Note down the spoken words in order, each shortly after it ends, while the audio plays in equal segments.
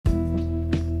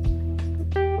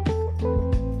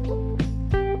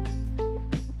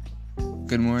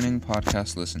Good morning,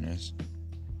 podcast listeners.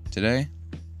 Today,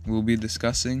 we'll be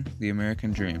discussing the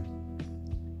American Dream.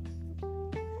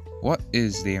 What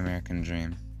is the American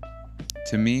Dream?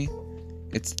 To me,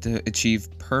 it's to achieve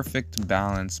perfect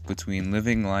balance between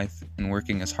living life and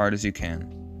working as hard as you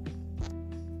can.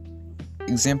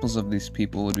 Examples of these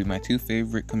people would be my two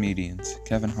favorite comedians,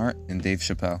 Kevin Hart and Dave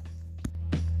Chappelle.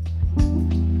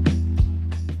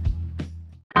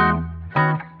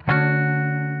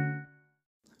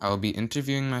 I will be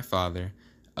interviewing my father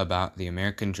about the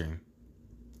American Dream.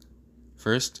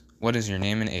 First, what is your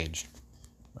name and age?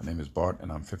 My name is Bart,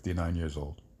 and I'm 59 years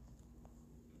old.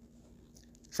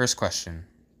 First question.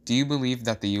 Do you believe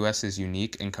that the U.S. is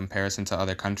unique in comparison to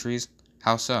other countries?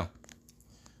 How so?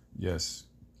 Yes,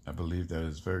 I believe that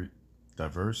it's very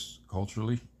diverse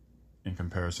culturally in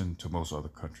comparison to most other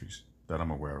countries that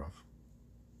I'm aware of.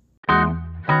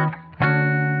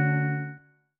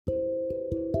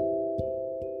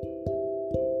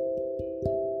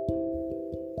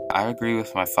 I agree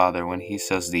with my father when he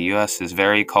says the U.S. is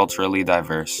very culturally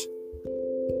diverse.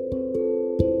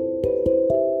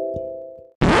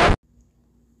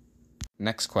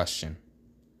 Next question.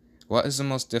 What is the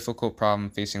most difficult problem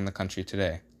facing the country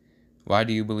today? Why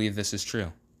do you believe this is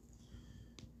true?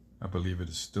 I believe it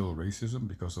is still racism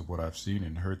because of what I've seen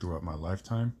and heard throughout my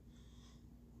lifetime.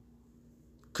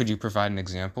 Could you provide an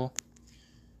example?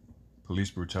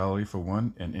 Police brutality for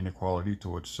one, and inequality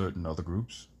towards certain other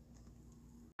groups.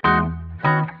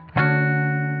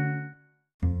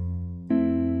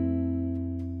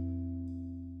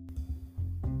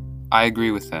 I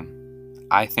agree with him.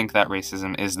 I think that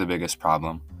racism is the biggest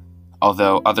problem,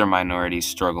 although other minorities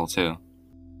struggle too.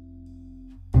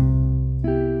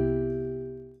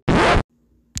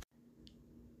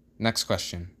 Next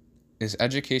question. Is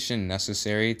education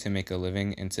necessary to make a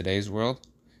living in today's world?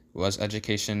 Was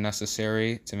education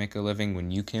necessary to make a living when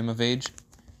you came of age?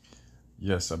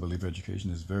 Yes, I believe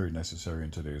education is very necessary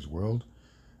in today's world.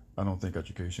 I don't think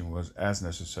education was as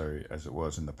necessary as it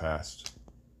was in the past.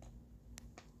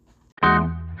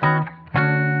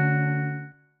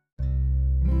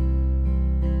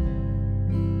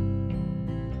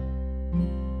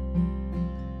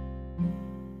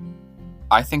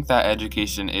 I think that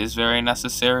education is very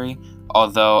necessary,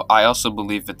 although I also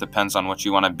believe it depends on what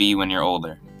you want to be when you're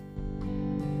older.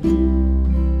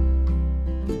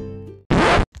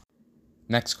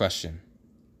 Next question.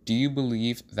 Do you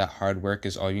believe that hard work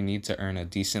is all you need to earn a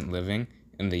decent living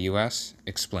in the U.S.?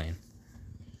 Explain.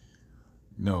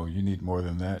 No, you need more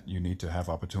than that. You need to have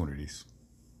opportunities.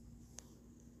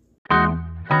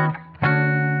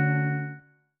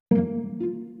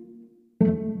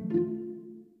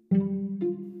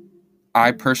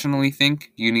 I personally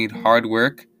think you need hard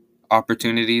work,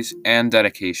 opportunities, and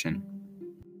dedication.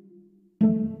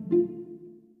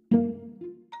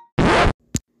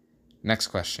 Next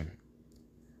question.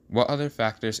 What other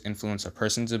factors influence a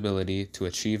person's ability to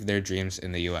achieve their dreams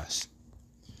in the U.S.?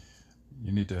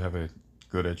 You need to have a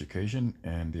good education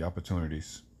and the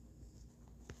opportunities.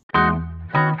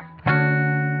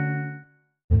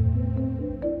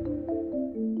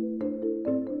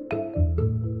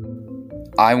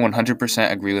 I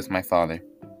 100% agree with my father.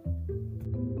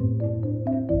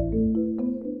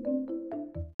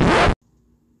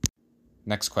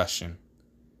 Next question.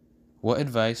 What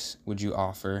advice would you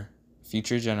offer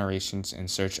future generations in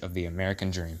search of the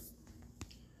American Dream?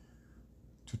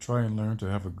 To try and learn to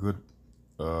have a good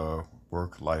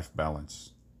work-life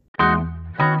balance.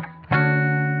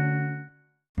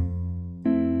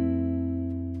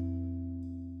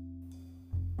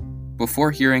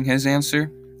 Before hearing his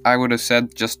answer, I would have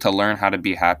said just to learn how to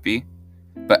be happy,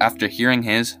 but after hearing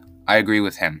his, I agree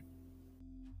with him.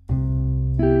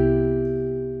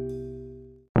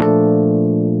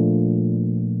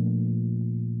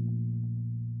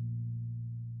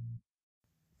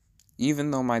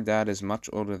 Even though my dad is much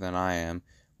older than I am,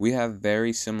 we have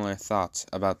very similar thoughts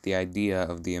about the idea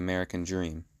of the American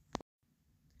Dream.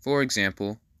 For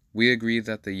example, we agree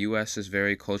that the U.S. is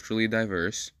very culturally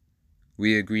diverse,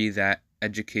 we agree that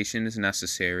education is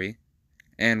necessary,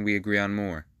 and we agree on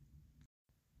more.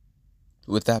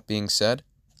 With that being said,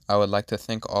 I would like to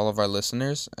thank all of our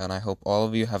listeners, and I hope all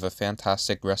of you have a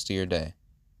fantastic rest of your day.